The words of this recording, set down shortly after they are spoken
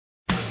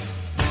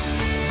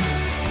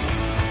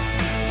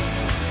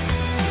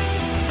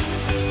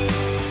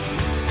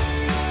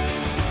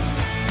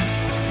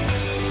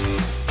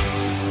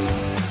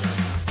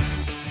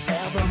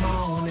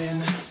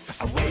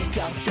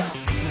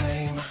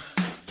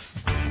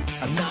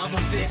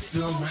another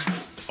victim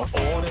of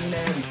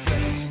ordinary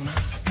fame.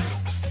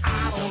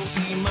 I don't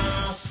see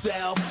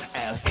myself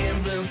as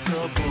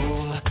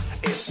invincible.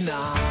 It's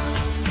not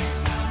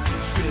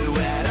true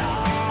at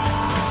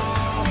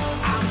all.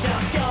 I'm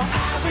just your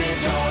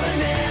average,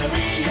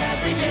 ordinary,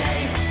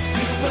 everyday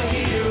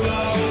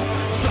superhero,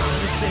 trying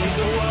to save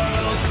the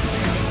world,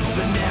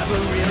 but never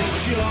really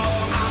sure.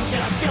 I'm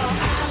just your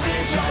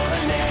average,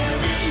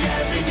 ordinary,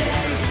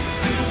 everyday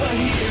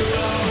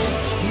superhero.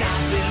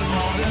 Nothing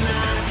more than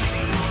that.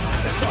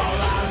 That's all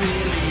I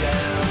really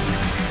am.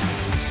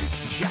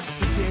 Just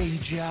a day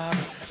job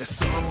that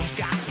someone's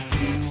got to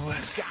do.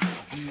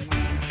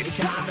 It's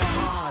kinda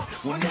hard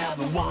when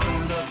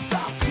everyone looks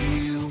up to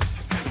you.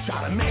 Try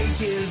to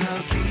make it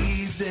look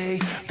easy,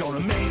 gonna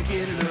make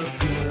it look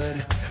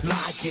good,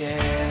 like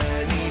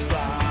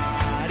anybody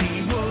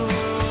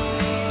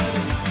would.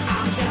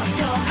 I'm just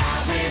your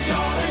average,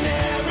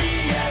 ordinary,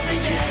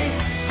 everyday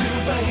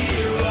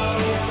superhero,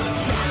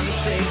 trying to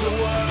save the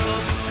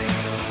world,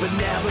 but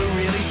never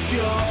really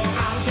sure.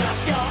 I'm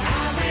just your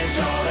average,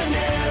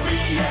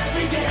 ordinary,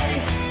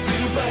 everyday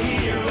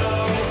superhero.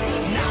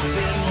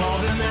 Nothing more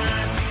than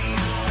that.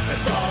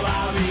 That's all I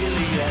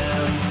really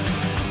am.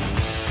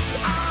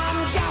 I'm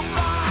just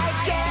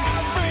like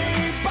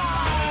everybody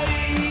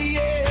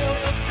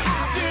else.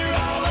 After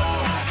all the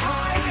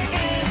hype,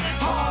 it's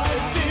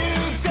hard to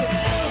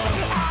tell.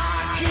 I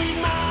keep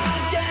my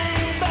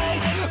game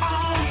face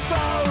on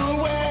so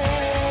well.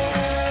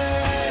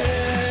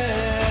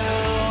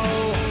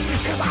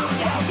 'Cause I'm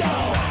just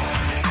your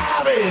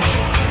average,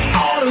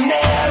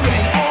 ordinary,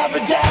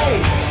 everyday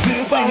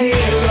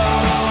superhero.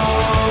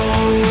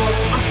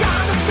 I'm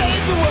trying to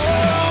save the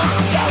world.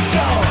 I'm just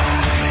your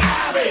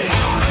average,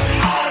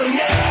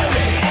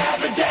 ordinary,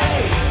 everyday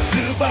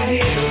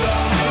superhero.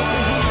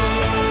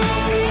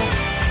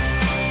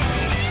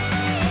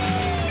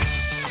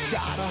 I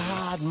try to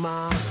hide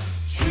my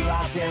true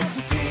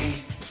identity,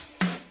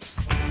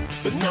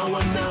 but no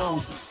one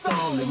knows it's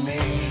only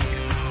me.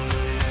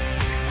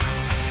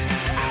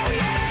 Oh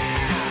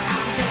yeah,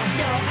 I'm just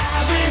your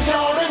average,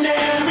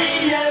 ordinary,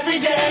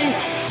 everyday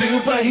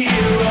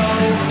superhero,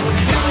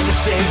 trying to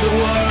save the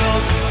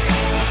world,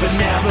 but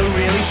never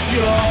really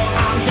sure.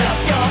 I'm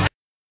just your.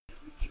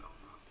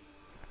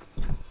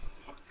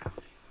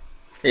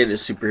 Hey,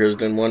 this is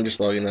SuperHeroesDen1, just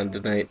logging on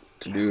tonight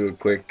to do a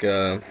quick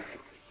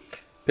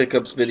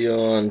pickups video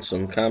on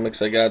some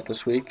comics I got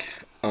this week.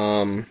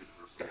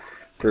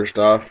 First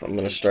off, I'm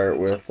going to start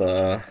with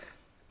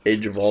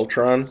Age of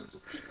Ultron.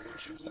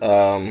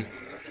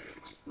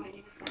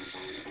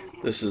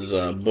 This is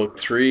book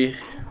 3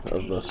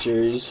 of the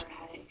series.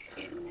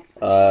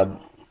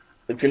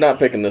 If you're not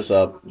picking this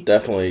up,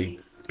 definitely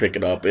pick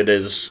it up. It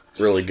is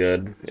really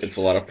good. It's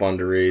a lot of fun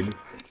to read.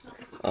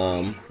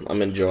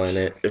 I'm enjoying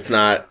it. If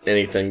not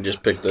anything,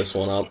 just pick this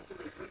one up.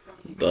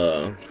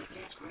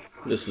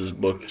 This is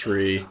book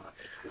 3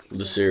 of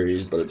the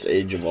series, but it's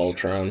Age of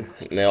Ultron,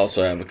 and they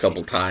also have a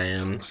couple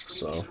tie-ins.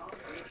 So,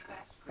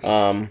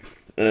 and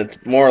it's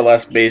more or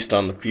less based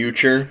on the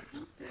future,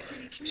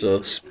 so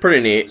it's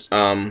pretty neat.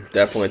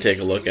 Definitely take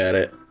a look at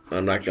it.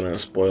 I'm not gonna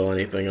spoil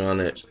anything on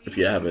it if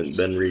you haven't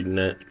been reading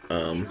it.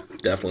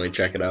 Definitely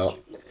check it out.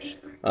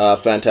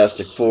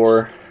 Fantastic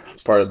Four,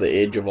 part of the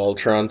Age of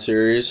Ultron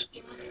series.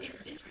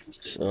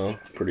 So,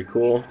 pretty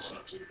cool.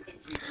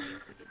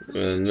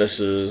 And this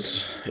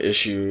is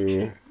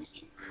issue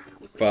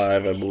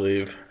 5, I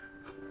believe,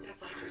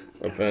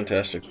 of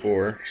Fantastic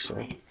Four.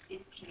 So,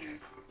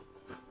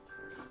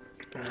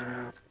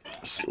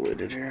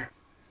 situated here.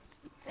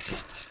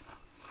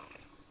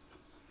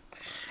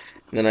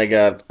 Then I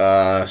got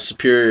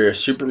Superior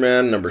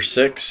Superman number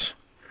 6,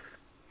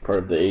 part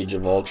of the Age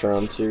of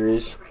Ultron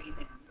series.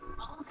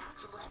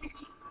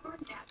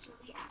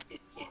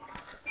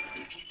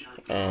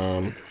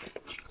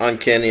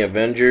 Uncanny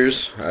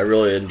Avengers. I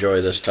really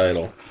enjoy this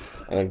title.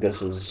 I think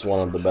this is one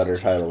of the better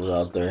titles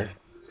out there.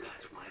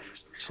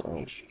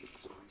 So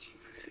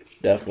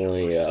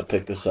definitely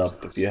pick this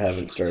up if you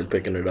haven't started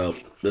picking it up.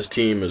 This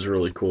team is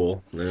really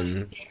cool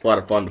and it's a lot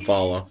of fun to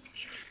follow.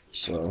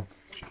 So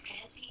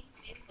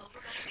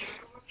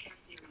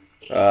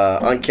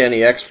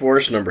Uncanny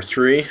X-Force number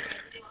 3.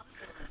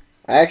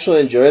 I actually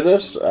enjoy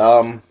this.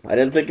 I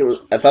didn't think it was.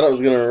 I thought it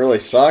was gonna really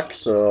suck,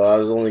 so I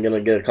was only gonna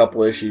get a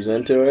couple issues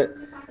into it.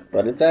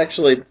 But it's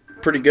actually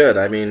pretty good.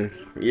 I mean,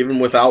 even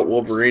without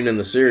Wolverine in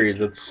the series,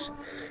 it's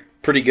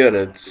pretty good.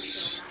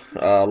 It's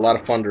a lot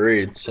of fun to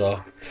read.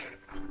 So,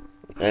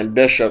 and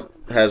Bishop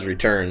has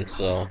returned.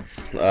 So,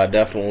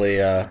 definitely,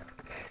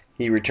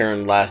 he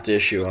returned last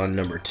issue on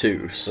number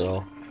 2.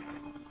 So,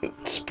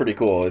 it's pretty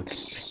cool.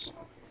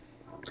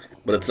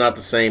 But it's not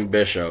the same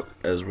Bishop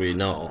as we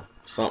know.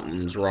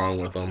 Something's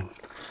wrong with him.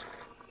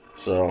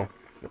 So,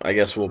 I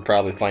guess we'll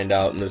probably find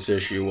out in this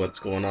issue what's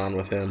going on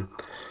with him.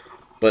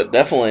 But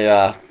definitely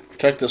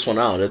check this one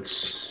out.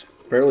 It's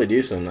fairly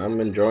decent. I'm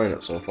enjoying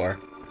it so far.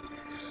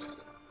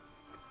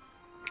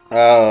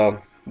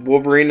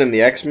 Wolverine and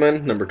the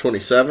X-Men, number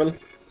 27.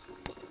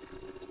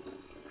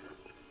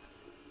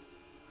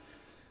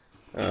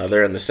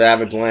 They're in the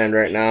Savage Land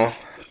right now.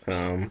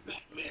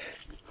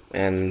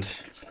 and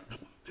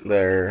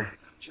they're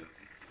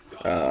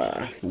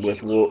on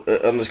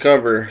the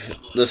cover.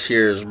 This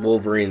here is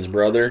Wolverine's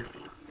brother.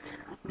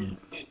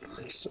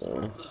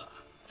 So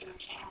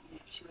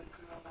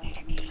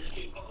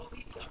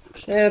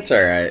yeah, it's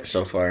all right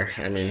so far.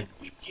 I mean,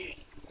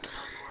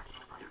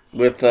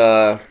 with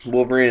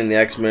Wolverine and the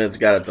X-Men, it's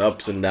got its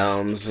ups and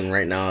downs, and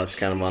right now it's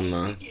kind of on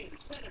the.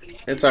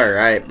 It's all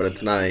right, but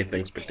it's not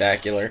anything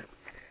spectacular.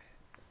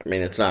 I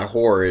mean, it's not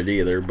horrid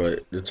either,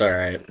 but it's all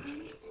right.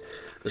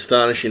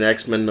 Astonishing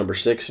X-Men number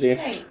 60.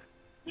 Hey,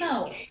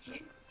 no.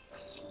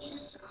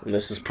 And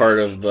this is part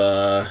of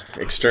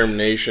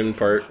Extermination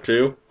Part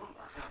 2.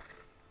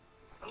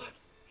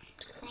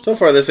 So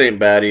far, this ain't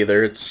bad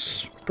either.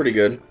 It's pretty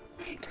good.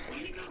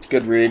 It's a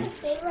good read.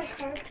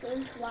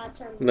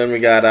 And then we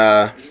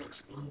got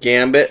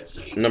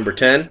Gambit number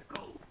 10.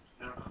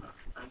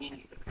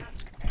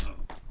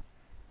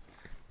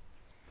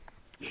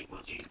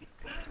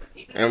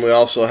 And we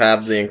also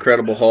have the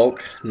Incredible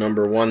Hulk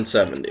number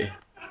 170.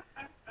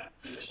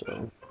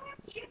 So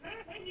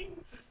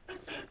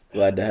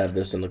glad to have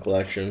this in the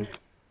collection.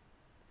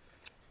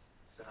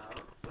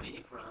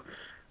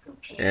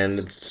 And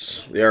the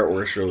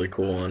artwork's really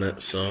cool on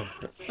it, so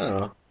I don't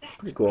know,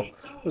 pretty cool.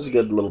 It was a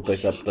good little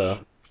pickup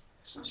to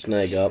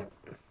snag up.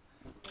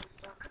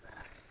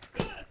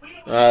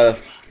 That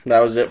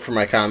was it for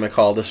my comic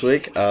haul this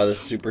week.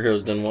 This is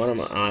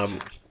SuperHeroesDen1. I'm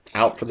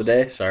out for the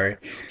day. Sorry.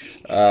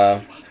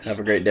 Have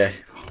a great day.